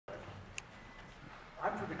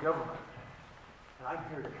I'm for the government, and I'm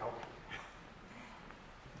here to help you.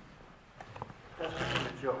 That's just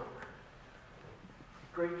a joke.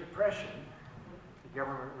 Great Depression, the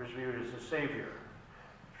government was viewed as a savior,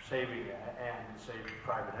 saving and saving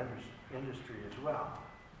private industry as well.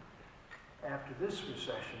 After this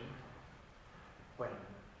recession, when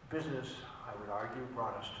business, I would argue,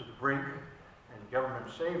 brought us to the brink and government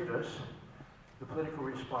saved us, the political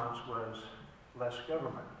response was less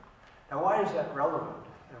government. Now, why is that relevant?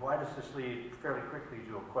 And why does this lead fairly quickly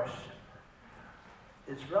to a question?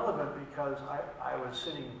 It's relevant because I was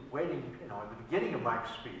sitting, waiting, at the beginning of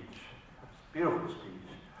Mike's speech, beautiful speech.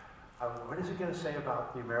 What is he going to say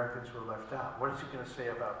about the Americans who are left out? What is he going to say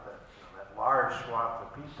about that large swath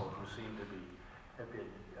of people who seem to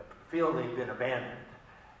feel they've been abandoned?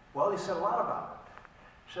 Well, he said a lot about it.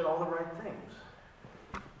 He said all the right things.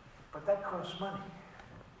 But that costs money.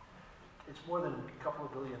 It's more than a couple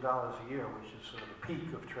of $1 billion a year, which is sort of the peak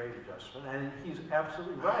of trade adjustment. And he's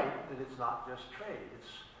absolutely right that it's not just trade.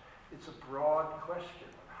 It's a broad question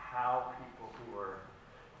of how people who are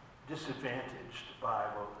disadvantaged by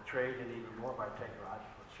both trade and even more by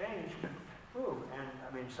technological change can move. And I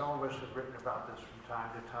mean, some of us have written about this from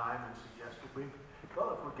time to time and suggested if we're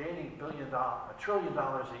gaining $1 trillion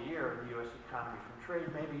a year in the U.S. economy from trade,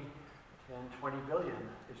 maybe 10, 20 billion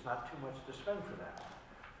is not too much to spend for that.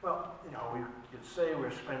 Well, we could say we're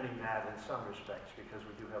spending that in some respects because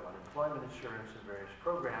we do have unemployment insurance and various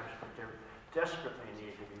programs, but they desperately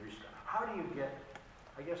need to be restored. How do you get,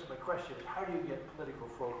 I guess my question is, how do you get political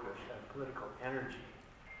focus and political energy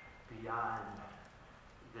beyond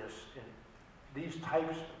this, in these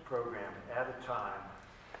types of programs at a time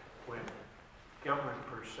when government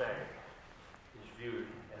per se is viewed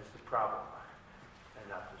as the problem and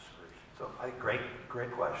not the solution? So, great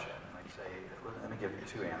question. Say, let me give you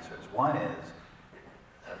two answers. One is,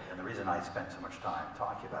 and the reason I spent so much time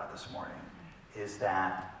talking about it this morning, is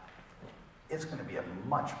that it's going to be a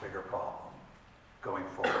much bigger problem going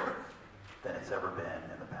forward than it's ever been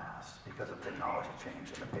in the past because of technology change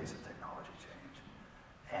and the pace of technology change.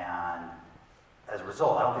 And as a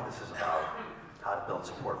result, I don't think this is about how to build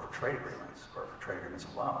support for trade agreements or for trade agreements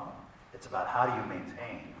alone. It's about how do you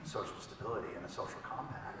maintain social stability and a social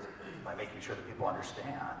compact by making sure that people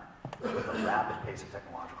understand with the rapid pace of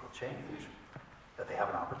technological change that they have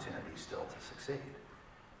an opportunity still to succeed.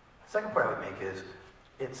 The second point I would make is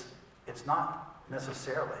it's not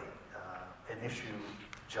necessarily an issue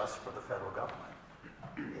just for the federal government.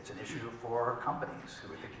 It's an issue for companies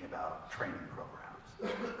who are thinking about training programs.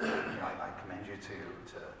 I commend you to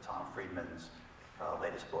Tom Friedman's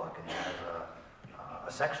latest book, and he has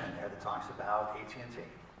a section in there that talks about AT&T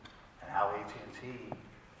and how AT&T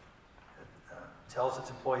tells its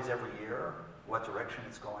employees every year what direction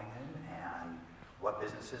it's going in and what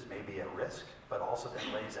businesses may be at risk, but also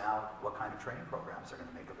then lays out what kind of training programs they're going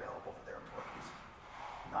to make available for their employees.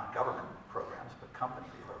 Not government programs, but company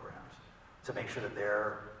programs, to make sure that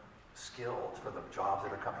they're skilled for the jobs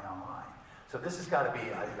that are coming online. So this has got to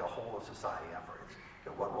be, I think, a whole of society effort.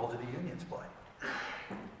 What role do the unions play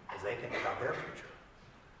as they think about their future?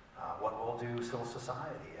 What role do civil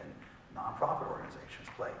society and nonprofit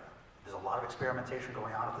organizations play? There's a lot of experimentation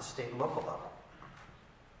going on at the state and local level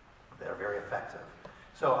that are very effective.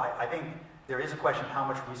 So I think there is a question of how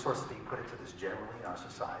much resources being put into this generally in our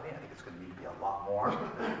society. I think it's going to need to be a lot more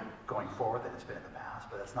going forward than it's been in the past,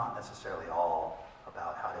 but that's not necessarily all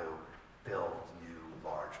about how to build new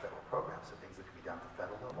large federal programs. The things that can be done at the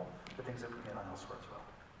federal level, the things that can be done elsewhere as well.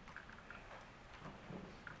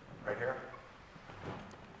 Right here.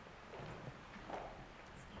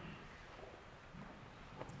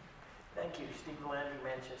 Thank you. Stephen Landry,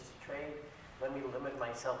 Manchester Trade. Let me limit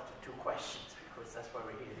myself to two questions because that's why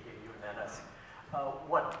we're here to hear you and not us.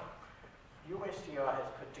 One, USTR has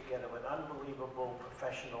put together an unbelievable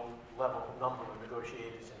professional level number of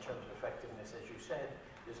negotiators in terms of effectiveness. As you said,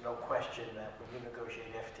 there's no question that when you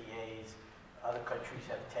negotiate FTAs, other countries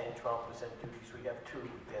have 10, 12% duties. We have 2.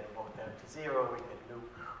 We get them both down to 0. We get new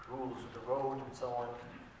rules of the road and so on.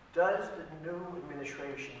 Does the new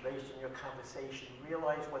administration, based on your conversation,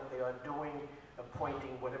 realize what they are doing,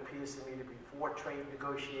 appointing what appears to me to be 4 trade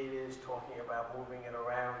negotiators, talking about moving it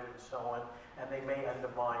around and so on, and they may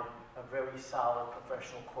undermine a very solid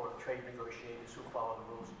professional core of trade negotiators who follow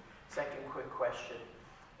the rules? Second quick question.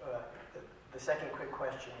 The second quick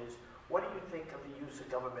question is, what do you think of the use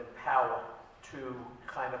of government power to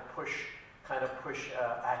kind of push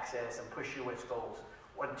access and push U.S. goals?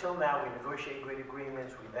 Until now, we negotiate great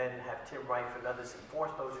agreements. We then have Tim Reif and others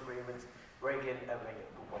enforce those agreements.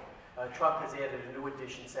 Trump has added a new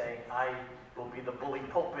addition saying, I will be the bully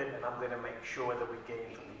pulpit, and I'm going to make sure that we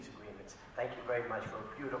gain from these agreements. Thank you very much for a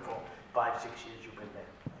beautiful 5-6 years you've been there.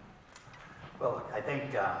 Well, look, I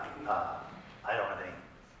think I don't have any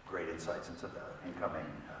great insights into the incoming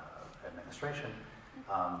administration,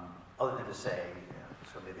 other than to say,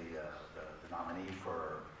 certainly the nominee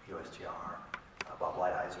for USTR, Bob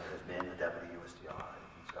Lighthizer, has been the deputy USTR.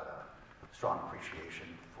 He's got a strong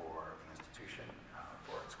appreciation for the institution,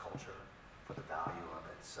 for its culture, for the value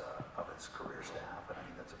of its career staff, and I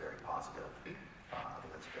think that's a very positive. Thing.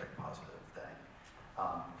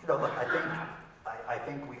 Look, I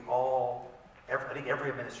think we all, I think every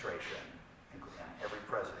administration and every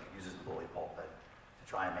president uses the bully pulpit to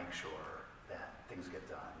try and make sure that things get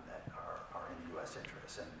done that are in the U.S.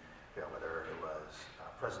 interests. And whether it was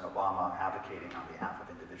President Obama advocating on behalf of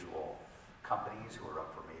individual companies who were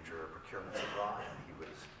up for major procurements abroad, and he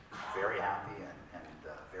was very happy and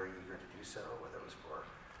very eager to do so, whether it was for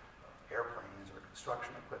airplanes or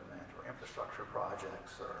construction equipment or infrastructure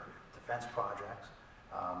projects or defense projects,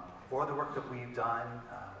 or the work that we've done,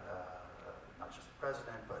 not just the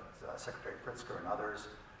President, but Secretary Pritzker and others,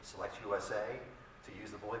 Select USA, to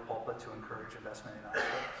use the bully pulpit to encourage investment in the United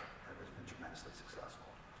States. It has been tremendously successful.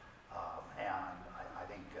 And I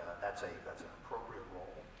think that's an appropriate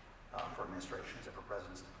role for administrations and for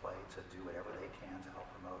presidents to play, to do whatever they can to help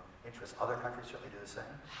promote interests. Other countries certainly do the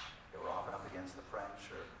same. We're often up against the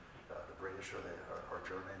French or the British or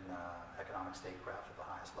German economic statecraft at the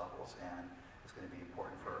highest levels, and it's going to be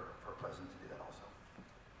important for a president to do that also.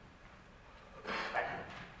 Thank you.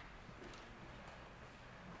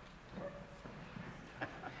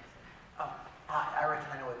 Hi, Ira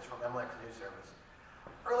Tenowitz from MLX News Service.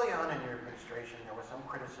 Early on in your administration, there was some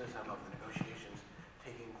criticism of the negotiations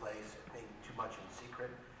taking place, being too much in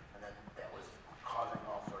secret, and that was causing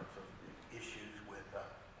all sorts of issues with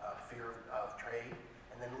fear of trade.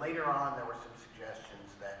 And then later on, there were some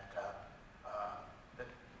suggestions that that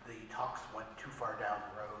the talks went too far down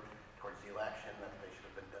the road towards the election, that they should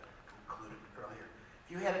have been concluded earlier.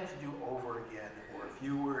 If you had it to do over again, or if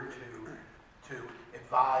you were to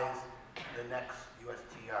advise the next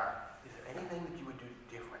USTR, is there anything that you would do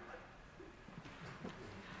differently?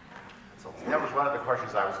 That was one of the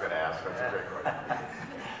questions I was going to ask. That's a great question.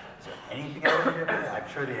 So anything I would do differently? I'm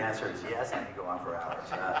sure the answer is yes. I could go on for hours.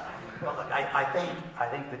 Well, look, I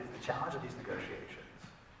think that the challenge of these negotiations,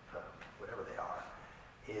 whatever they are,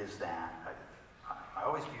 is that I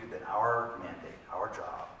always viewed that our mandate, our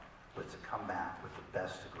job, was to come back with the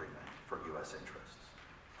best agreement for U.S. interests.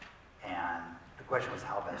 And the question was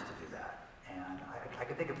how best to do that. And I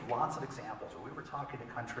could think of lots of examples where we were talking to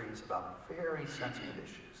countries about very sensitive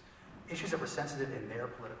issues that were sensitive in their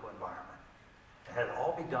political environment. And had it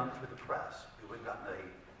all been done through the press, we would have gotten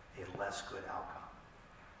a less good outcome.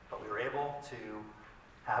 But we were able to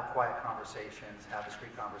have quiet conversations, have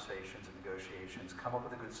discreet conversations and negotiations, come up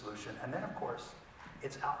with a good solution, and then of course,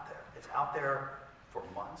 it's out there. It's out there for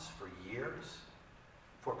months, for years,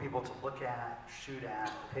 for people to look at, shoot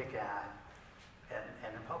at, pick at,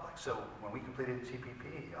 and in public. So when we completed the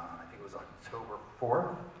TPP on, I think it was October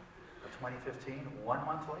 4th of 2015, 1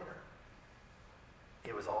 month later,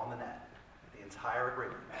 it was all in the net. The entire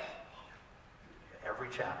agreement, every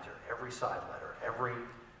chapter, every side letter, every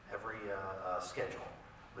schedule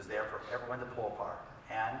was there for everyone to pull apart.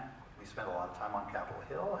 And we spent a lot of time on Capitol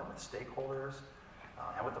Hill and with stakeholders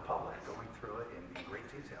and with the public going through it in great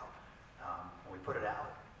detail. When we put it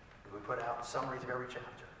out summaries of every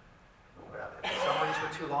chapter. If the summaries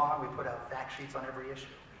were too long, we put out fact sheets on every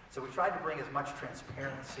issue. So we tried to bring as much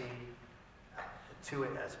transparency to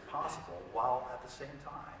it as possible, while at the same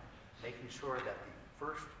time making sure that the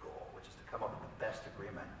first goal, which is to come up with the best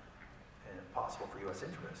agreement possible for U.S.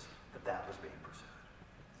 interests, that was being pursued.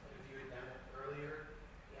 So if you had done it earlier,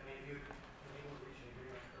 I mean, if you had been able to reach an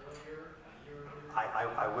agreement earlier, a year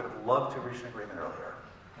earlier? I would have loved to reach an agreement earlier.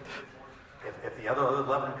 If the other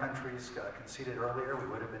 11 countries conceded earlier, we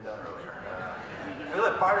would have been done earlier.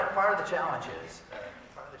 Look, part of the challenge is,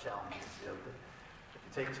 if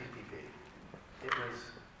you take TPP, it was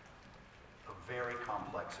a very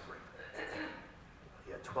complex agreement.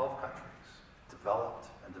 You had 12 countries, developed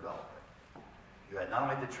and developing. You had not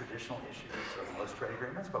only the traditional issues of most trade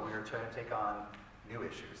agreements, but we were trying to take on new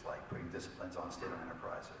issues like putting disciplines on state-owned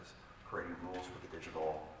enterprises, creating rules for the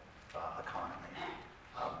digital economy,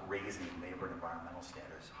 raising labor and environmental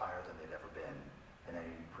standards higher than they'd ever been in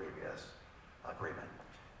any previous agreement.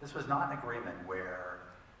 This was not an agreement where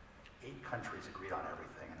 8 countries agreed on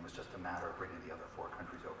everything and it was just a matter of bringing the other 4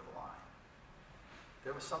 countries over the line.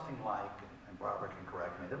 There was something like, and Barbara can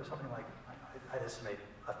correct me, there was something like, I'd estimate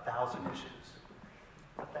 1,000 issues,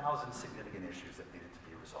 1,000 significant issues that needed to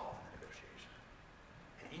be resolved in the negotiation.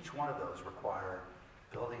 And each one of those required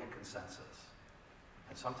building a consensus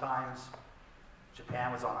And sometimes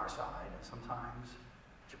Japan was on our side, and sometimes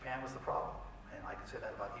Japan was the problem. And I can say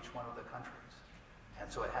that about each one of the countries.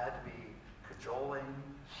 And so it had to be cajoling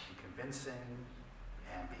and convincing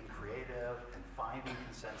and being creative and finding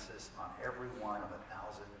consensus on every one of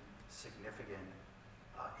 1,000 significant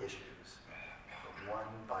issues,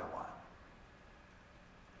 one by one.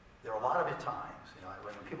 There are a lot of times,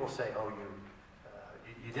 when people say, oh,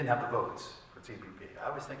 you didn't have the votes for TPP, I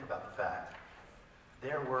always think about the fact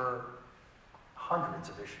there were hundreds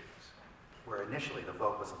of issues where initially the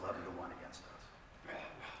vote was 11 to 1 against us.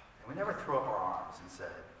 And we never threw up our arms and said,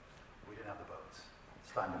 we didn't have the votes. It's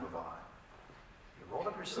time to move on. You rolled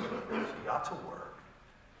up your sleeves, you got to work,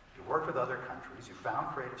 you worked with other countries, you found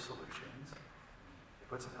creative solutions, you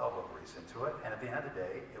put some elbow grease into it, and at the end of the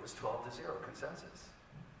day, it was 12 to 0 consensus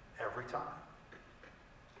every time.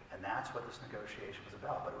 And that's what this negotiation was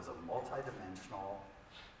about. But it was a multi-dimensional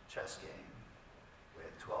chess game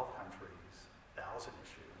with 12 countries, 1,000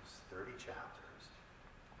 issues, 30 chapters.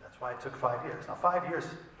 That's why it took 5 years. Now, 5 years,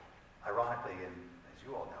 ironically, and as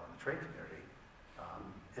you all know, in the trade community,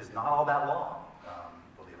 is not all that long,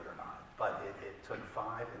 believe it or not. But it took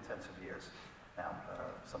 5 intensive years. Now,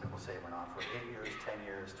 some people say it went on for 8 years, 10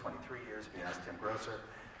 years, 23 years. If you ask Tim Grosser,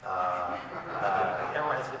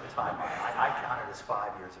 everyone has a different timeline. I count it as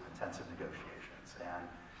 5 years of intensive negotiations. And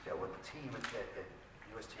what the team at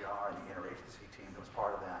USTR and the interagency team that was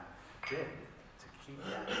part of that did to keep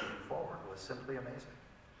that moving forward was simply amazing.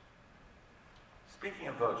 Speaking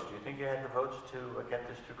of votes, do you think you had the votes to get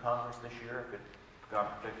this through Congress this year if it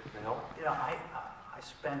got the hill? I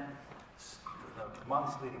spent the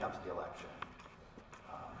months leading up to the election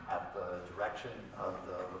at the direction of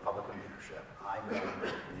the Republican leadership. I met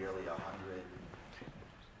with nearly 100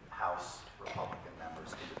 House Republican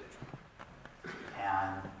members individually.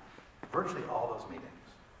 And virtually all those meetings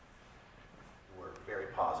were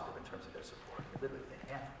very positive in terms of their support. Literally,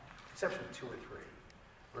 exception of 2 or 3,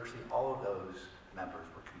 virtually all of those members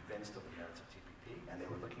were convinced of the merits of TPP, and they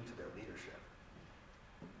were looking to their leadership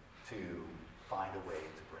to find a way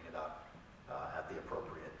to bring it up at the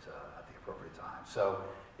appropriate time. So,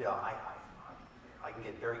 I can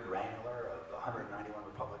get very granular of 191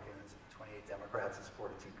 Republicans and 28 Democrats that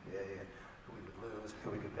supported TPA and who we would lose, who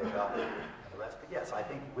we could pick up, and the rest. But yes, I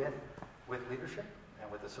think with leadership and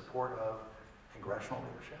with the support of congressional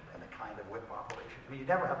leadership and the kind of whip operation, you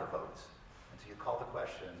never have the votes until you call the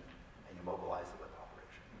question and you mobilize the whip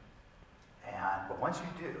operation. But once you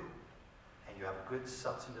do, and you have a good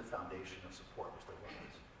substantive foundation of support, which there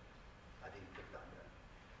was, I think you get it done good.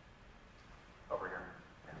 Over here.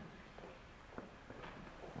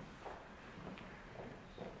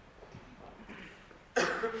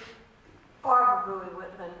 Barbara Bowie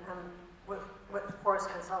Whitman with Forrest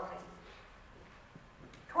Consulting.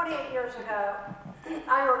 28 years ago,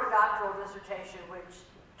 I wrote a doctoral dissertation which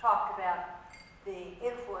talked about the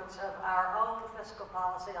influence of our own fiscal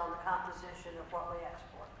policy on the composition of what we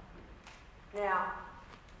export. Now,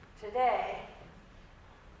 today,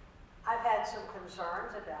 I've had some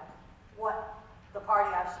concerns about what the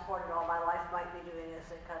party I've supported all my life might be doing as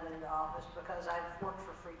they come into office because I've worked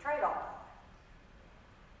for free trade all my life.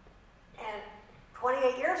 And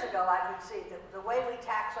 28 years ago, I could see that the way we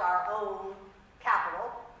tax our own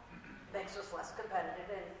capital makes us less competitive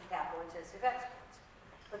in capital-intensive exports.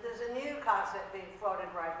 But there's a new concept being floated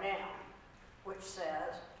right now, which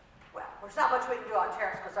says, well, there's not much we can do on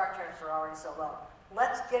tariffs because our tariffs are already so low.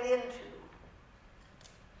 Let's get into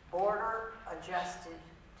border-adjusted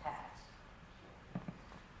tax.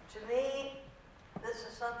 To me, this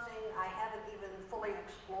is something I haven't even fully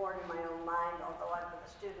explored in my own mind, although I've been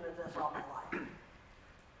a student of this all my life.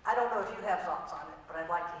 I don't know if you have thoughts on it, but I'd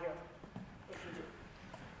like to hear them, if you do.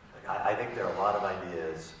 I think there are a lot of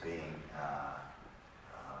ideas being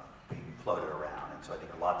floated around, and so I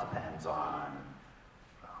think a lot depends on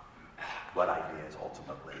what ideas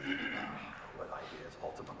ultimately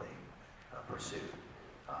pursued.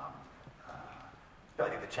 But I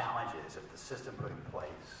think the challenge is if the system put in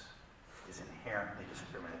place is inherently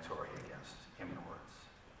discriminatory against imports,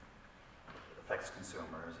 it affects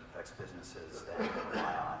consumers, it affects businesses that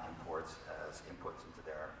rely on imports as inputs into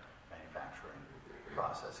their manufacturing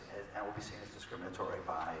process, and will be seen as discriminatory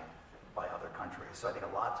by other countries. So I think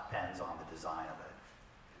a lot depends on the design of it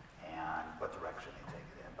and what direction they take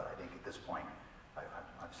it in. But I think at this point,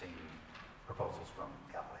 I've seen proposals from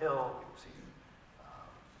Capitol Hill, we've seen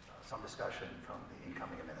some discussion from the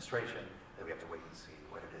incoming administration, that we have to wait and see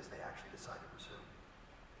what it is they actually decide to pursue.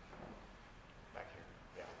 Back here.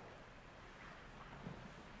 Yeah.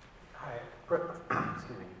 Hi,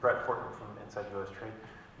 Brett Fortman from Inside U.S. Trade.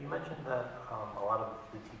 You mentioned that a lot of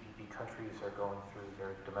the TPP countries are are going through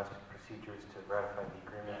their domestic procedures to ratify the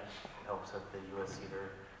agreement in hopes that the U.S.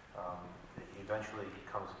 either eventually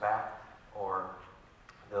comes back or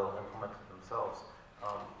they'll implement it themselves.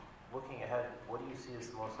 Looking ahead, what do you see as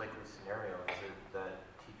the most likely scenario? Is it that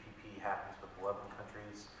TPP happens with 11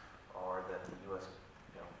 countries, or that the U.S.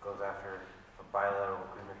 goes after a bilateral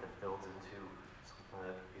agreement that builds into something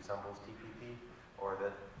that resembles TPP, or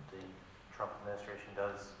that the Trump administration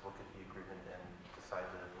does look at the agreement and decide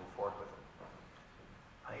to move forward with it?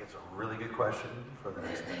 I think it's a really good question for the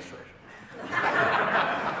next administration.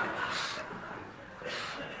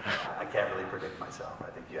 I can't really predict myself. I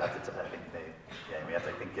think you have to. We have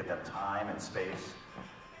to give them time and space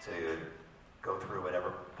to go through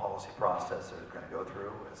whatever policy process they're going to go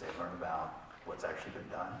through as they learn about what's actually been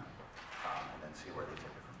done, and then see where they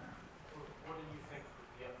take it from there. What do you think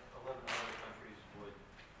the 11 other countries would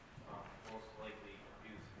most likely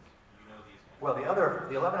use? You know these countries. Well, the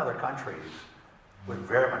 11 other countries would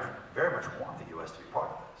very much want the U.S. to be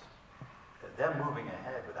part of this. Them moving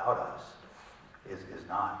ahead without us is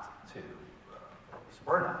not to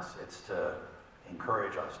spurn us, it's to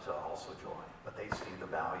encourage us to also join. But they see the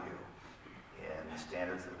value in the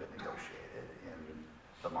standards that have been negotiated, in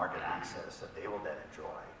the market access that they will then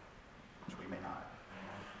enjoy, which we may not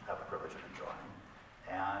have the privilege of enjoying.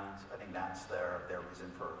 And I think that's their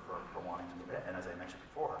reason for wanting to move in. And as I mentioned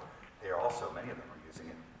before, they are also, many of them are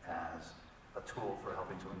using it as a tool for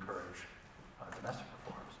helping to encourage domestic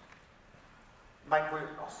reforms. Mike, we're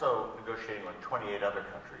also negotiating with 28 other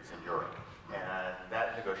countries in Europe, and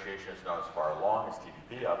that negotiation is not as far along as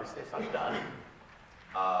TPP. Obviously, it's not done.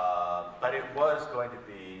 But it was going to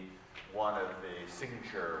be one of the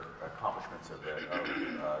signature accomplishments of the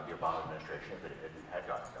Obama administration if it had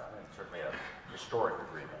gotten done, and certainly a historic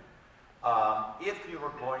agreement. If you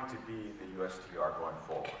were going to be the USTR going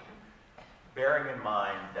forward, bearing in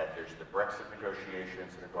mind that there's the Brexit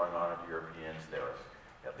negotiations that are going on with the Europeans, there's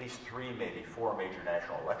at least 3, maybe 4 major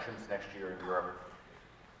national elections next year in Europe,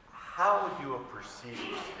 how would you have proceeded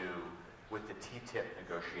to do with the TTIP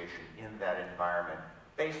negotiation in that environment,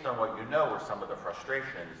 based on what you know were some of the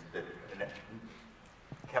frustrations that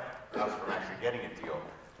kept us from actually getting a deal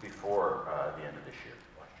before the end of this year?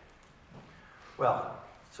 Well,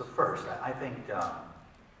 so first, I think, I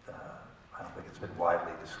don't think it's been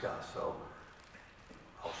widely discussed, so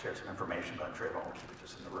I'll share some information, but I'm sure everyone will keep it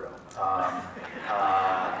just in the room.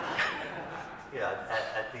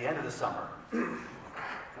 At the end of the summer,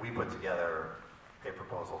 we put together a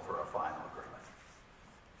proposal for a final agreement.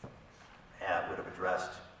 And it would have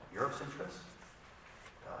addressed Europe's interests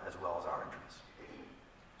as well as our interests.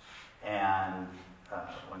 And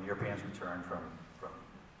when the Europeans returned from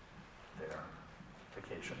their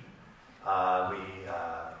vacation,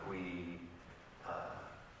 we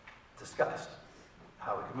discussed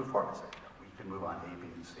how we could move forward. So, we can move on A, B,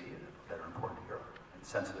 and C that are important to Europe and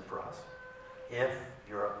sensitive for us, if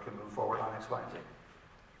Europe can move forward on X, Y, and Z.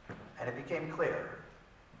 And it became clear,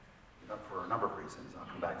 for a number of reasons, and I'll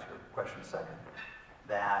come back to your question in a second,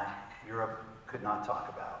 that Europe could not talk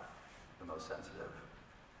about the most sensitive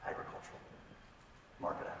agricultural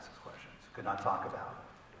market access questions, could not talk about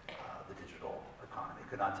the digital economy,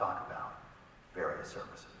 could not talk about various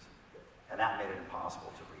services. And that made it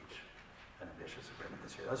impossible to reach an ambitious agreement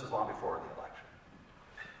this year. This was long before the election.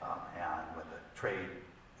 And when the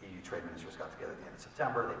EU trade ministers got together at the end of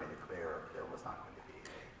September, they made it clear there was not going to be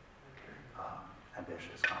an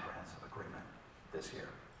ambitious, comprehensive agreement this year.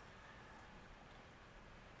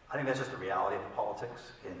 I think that's just the reality of the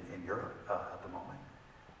politics in Europe at the moment.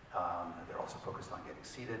 They're also focused on getting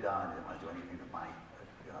CETA done. They don't want to do anything that might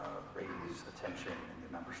raise attention in the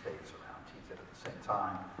member states around TTIP at the same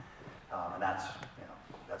time. And that's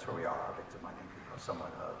where we are, a victim, I think,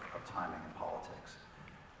 somewhat of timing and politics.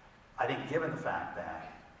 I think given the fact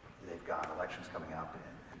that they've got elections coming up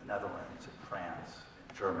in the Netherlands, in France,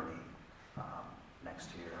 in Germany next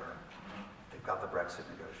year, they've got the Brexit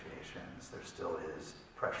negotiations, there still is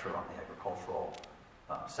pressure on the agricultural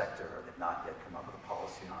sector. They've not yet come up with a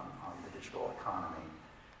policy on the digital economy.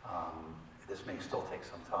 This may still take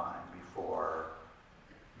some time before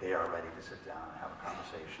they are ready to sit down and have a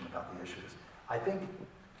conversation about the issues. I think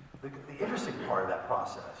the interesting part of that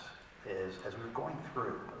process is, as we were going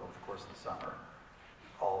through, over the course of the summer,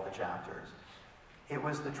 all the chapters, it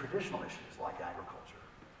was the traditional issues like agriculture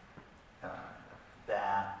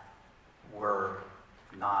that were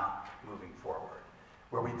not moving forward.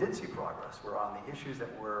 Where we did see progress were on the issues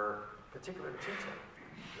that were particular to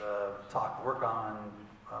TTIP. Work on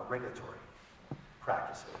regulatory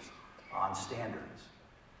practices, on standards.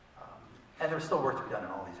 And there's still work to be done in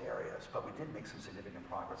all these areas, but we did make some significant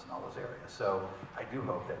progress in all those areas. So I do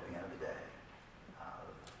hope that at the end of the day,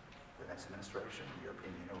 next administration, the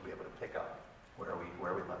European Union will be able to pick up where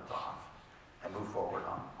we left off and move forward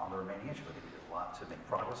on the remaining issues. I think we did a lot to make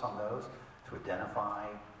progress on those, to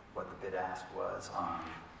identify what the bid ask was on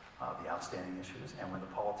the outstanding issues, and when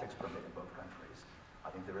the politics permit in both countries.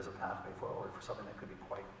 I think there is a pathway forward for something that could be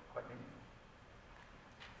quite meaningful.